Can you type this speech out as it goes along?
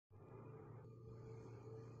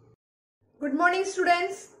Good morning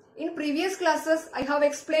students. In previous classes I have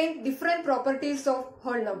explained different properties of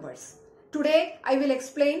whole numbers. Today I will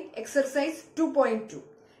explain exercise 2.2.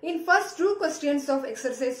 In first two questions of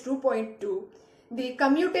exercise 2.2, the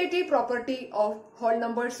commutative property of whole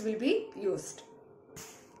numbers will be used.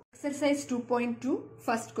 Exercise 2.2,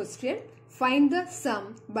 first question. Find the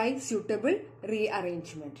sum by suitable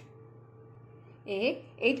rearrangement. A.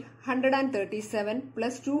 837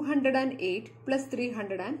 plus 208 plus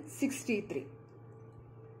 363.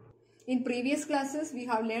 In previous classes we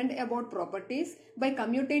have learned about properties. By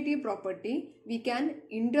commutative property we can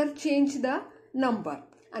interchange the number,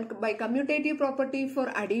 and by commutative property for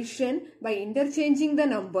addition, by interchanging the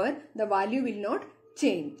number the value will not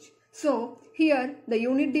change. So here the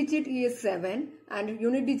unit digit is 7 and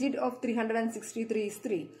unit digit of 363 is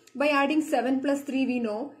 3. By adding 7 plus 3 we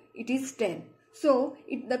know it is 10. So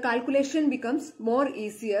the calculation becomes more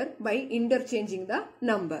easier by interchanging the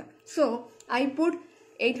number. So I put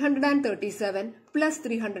 837 plus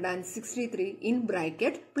 363 in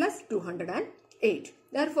bracket plus 208.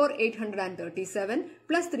 Therefore 837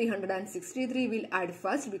 plus 363 will add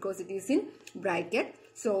first because it is in bracket.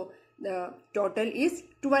 So the total is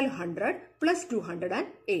 1200 plus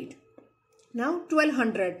 208. Now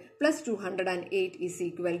 1200 plus 208 is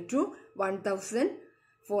equal to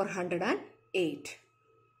 1408.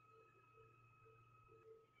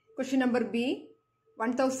 Question number B.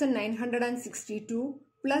 1962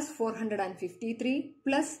 plus 453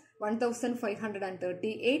 plus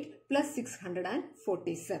 1538 plus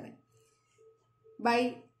 647.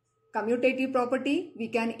 By commutative property we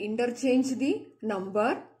can interchange the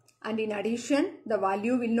number, and in addition the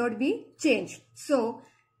value will not be changed. So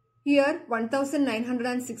here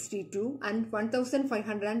 1962 and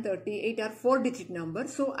 1538 are 4-digit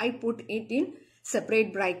numbers. So I put it in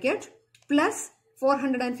separate bracket plus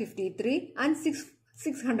 453 and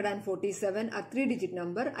 647 are 3-digit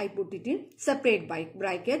number. I put it in separate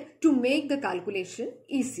bracket to make the calculation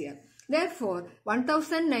easier. Therefore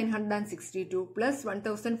 1962 plus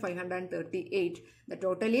 1538, the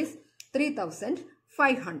total is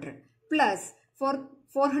 3500 plus for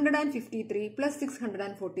 453 plus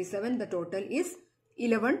 647, the total is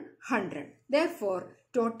 1100. Therefore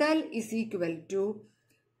total is equal to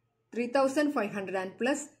 3500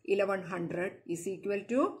 plus 1100 is equal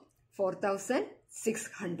to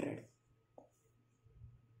 4600.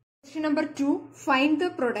 Question number 2. Find the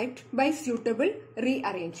product by suitable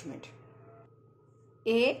rearrangement.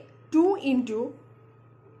 A. 2 into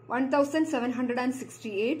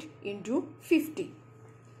 1768 into 50.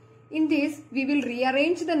 In this we will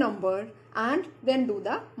rearrange the number and then do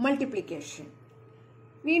the multiplication.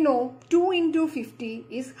 We know 2 into 50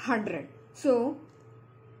 is 100. So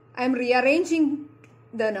I am rearranging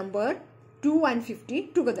the number 2 and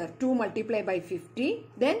 50 together. 2 multiplied by 50,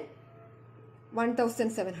 then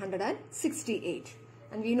 1768.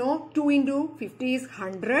 And we know 2 into 50 is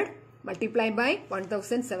 100 multiplied by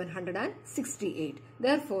 1768.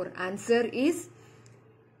 Therefore answer is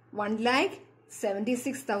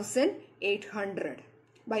 1,76,800.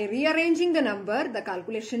 By rearranging the number the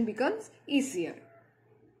calculation becomes easier.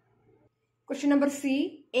 Question number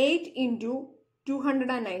C. 8 into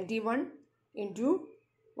 291 into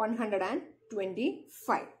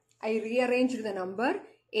 125. I rearranged the number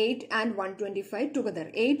 8 and 125 together.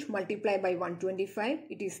 8 multiplied by 125,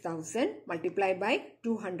 it is 1000 multiplied by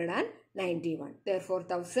 291. Therefore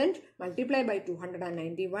 1000 multiplied by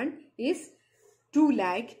 291 is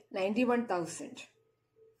 2,91,000.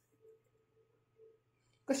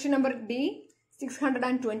 Question number D.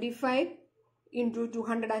 625 into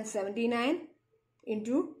 279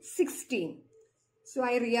 into 16. So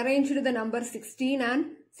I rearranged the number 16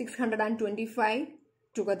 and 625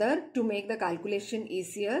 together to make the calculation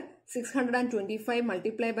easier. 625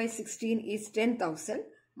 multiplied by 16 is 10,000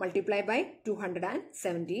 multiplied by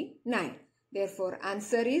 279. Therefore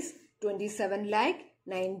answer is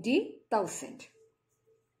 27,90,000.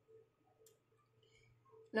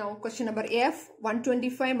 Now question number F.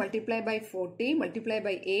 125 multiplied by 40 multiplied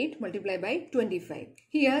by 8 multiplied by 25.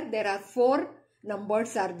 Here there are 4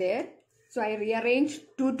 numbers are there. So I rearranged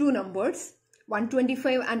two numbers,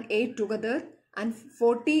 125 and 8 together and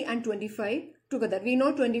 40 and 25 together. We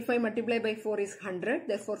know 25 multiplied by 4 is 100.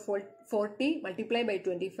 Therefore 40 multiplied by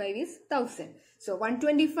 25 is 1000. So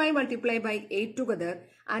 125 multiplied by 8 together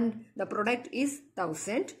and the product is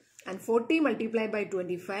 1000, and 40 multiplied by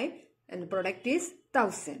 25 and the product is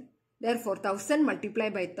 1000. Therefore 1000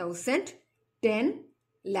 multiplied by 1000, 10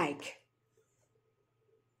 lakh.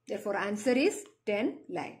 Therefore answer is 10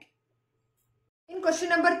 lakh. In question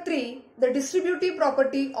number 3, the distributive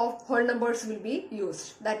property of whole numbers will be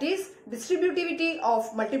used. That is distributivity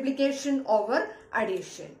of multiplication over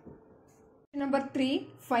addition. Question number 3,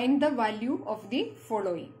 find the value of the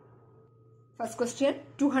following. First question,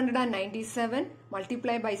 297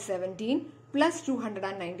 multiplied by 17 plus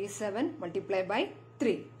 297 multiplied by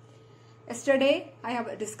 3. Yesterday I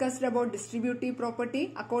have discussed about distributive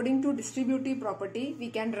property. According to distributive property, we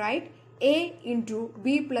can write A into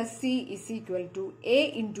B plus C is equal to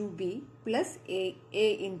A into B plus A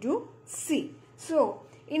into C. So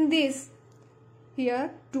in this,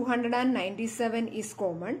 here 297 is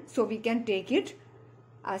common, so we can take it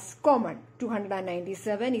as common.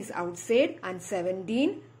 297 is outside and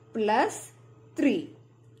 17 plus 3.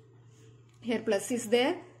 Here plus is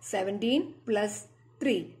there, 17 plus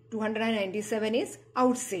 3. 297 is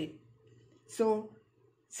outside. So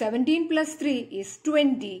 17 plus 3 is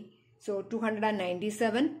 20. So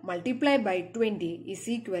 297 multiplied by 20 is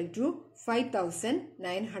equal to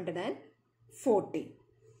 5940.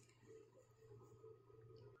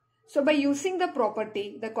 So by using the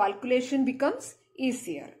property, the calculation becomes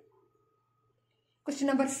easier. Question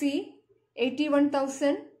number C,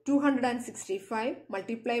 81,265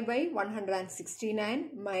 multiplied by 169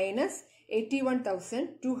 minus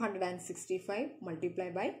 81,265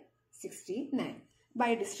 multiplied by 69.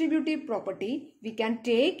 By distributive property, we can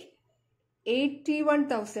take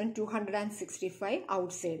 81,265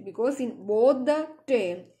 outside because in both the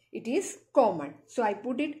term it is common. So I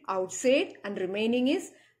put it outside and remaining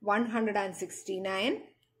is 169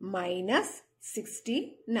 minus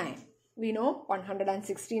 69. We know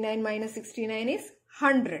 169 minus 69 is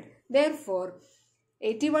 100. Therefore,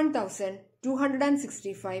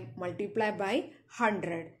 81,265 multiplied by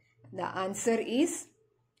 100. The answer is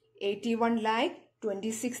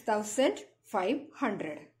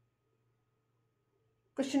 81,26,500.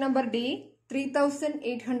 Question number D,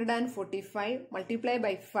 3,845 multiplied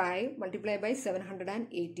by 5 multiplied by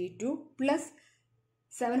 782 plus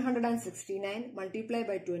 769 multiplied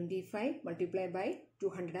by 25 multiplied by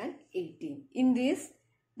 218. In this,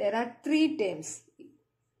 there are three terms.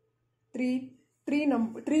 Three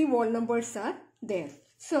whole numbers are there.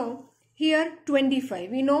 So here 25.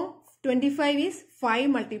 We know 25 is 5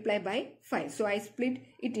 multiplied by 5. So I split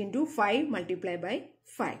it into 5 multiplied by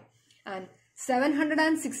 5. And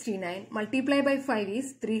 769 multiplied by 5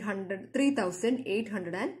 is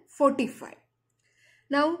 3,845.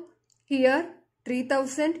 Now here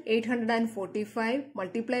 3,845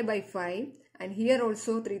 multiplied by 5 and here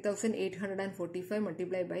also 3,845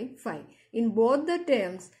 multiplied by 5. In both the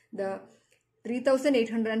terms, the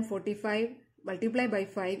 3,845 multiplied by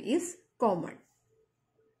 5 is common.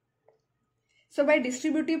 So by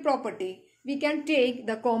distributive property, we can take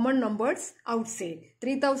the common numbers outside.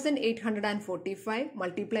 3,845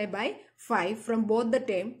 multiplied by 5 from both the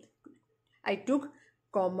term I took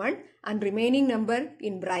common and remaining number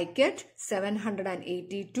in bracket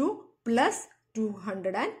 782 plus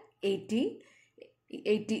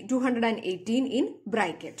 218 in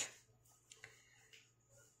bracket.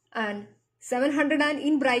 And 700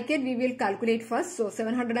 in bracket we will calculate first. So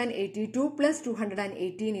 782 plus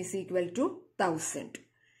 218 is equal to 1000.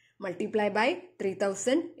 Multiply by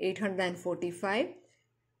 3,845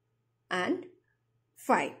 and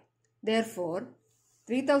 5. Therefore,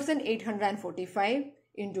 3,845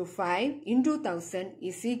 into 5 into 1000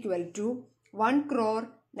 is equal to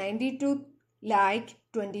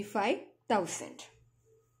 1,92,25,000.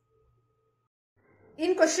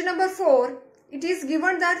 In question number 4, it is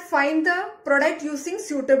given that find the product using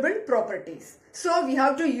suitable properties. So we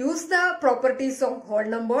have to use the properties of whole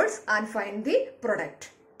numbers and find the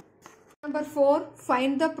product. Number 4,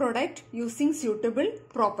 find the product using suitable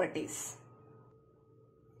properties.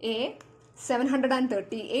 A,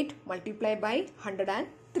 738 multiplied by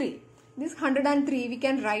 103. This 103 we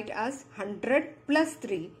can write as 100 plus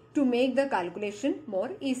 3 to make the calculation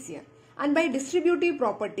more easier. And by distributive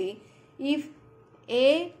property, if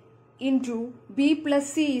A into B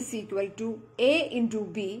plus C is equal to A into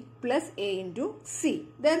B plus A into C.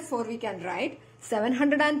 Therefore, we can write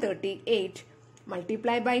 738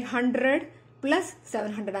 multiplied by 100 plus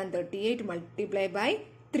 738 multiplied by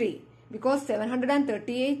 3. Because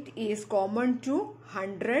 738 is common to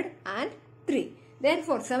 100 and 3.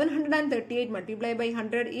 Therefore, 738 multiplied by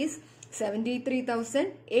 100 is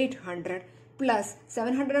 73,800 plus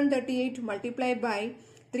 738 multiplied by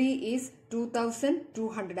 3 is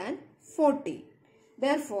 2,240.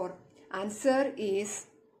 Therefore, answer is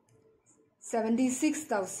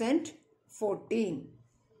 76,014.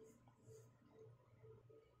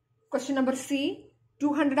 Question number C,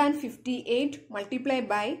 258 multiplied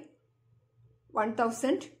by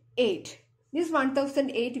 1008. This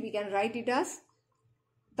 1008 we can write it as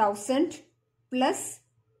 1000 plus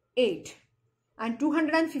 8. And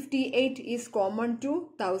 258 is common to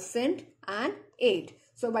 1008.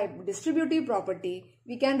 So by distributive property,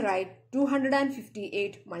 we can write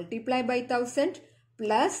 258 multiplied by 1000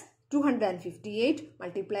 plus 258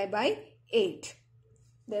 multiplied by 8.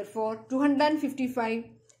 Therefore,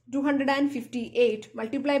 258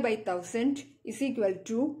 multiplied by 1000 is equal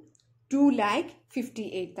to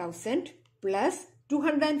 2,58,000 plus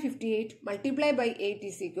 258 multiplied by 8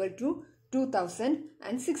 is equal to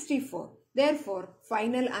 2064. Therefore,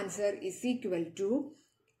 final answer is equal to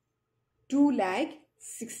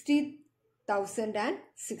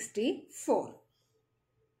 2,60,064.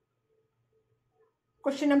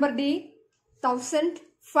 Question number D.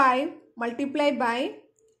 1005 multiplied by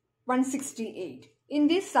 168. In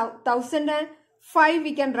this 1005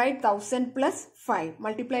 we can write 1000 plus 5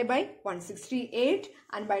 multiplied by 168,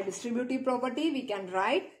 and by distributive property we can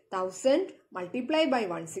write 1000 multiplied by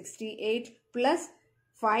 168 plus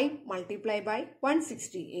 5 multiplied by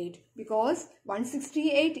 168, because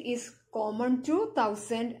 168 is common to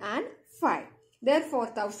 1005. Therefore,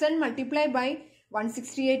 1000 multiplied by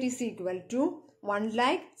 168 is equal to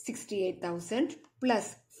 1,68,000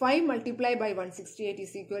 plus 5 multiplied by 168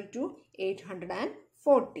 is equal to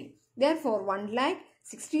 840. Therefore,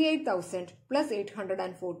 1,68,000 plus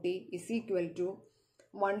 840 is equal to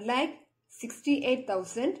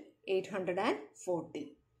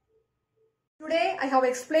 1,68,840. Today I have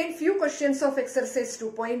explained few questions of exercise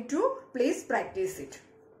 2.2. Please practice it.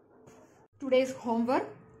 Today's homework: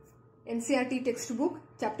 NCERT textbook,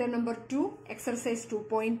 chapter number 2, exercise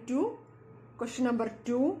 2.2, question number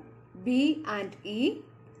 2, B and E,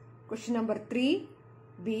 question number 3,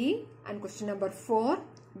 B, and question number 4,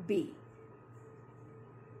 B.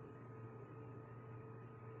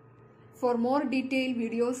 For more detailed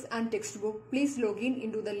videos and textbook, please log in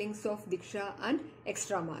into the links of Diksha and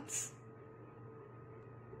Extra Maths.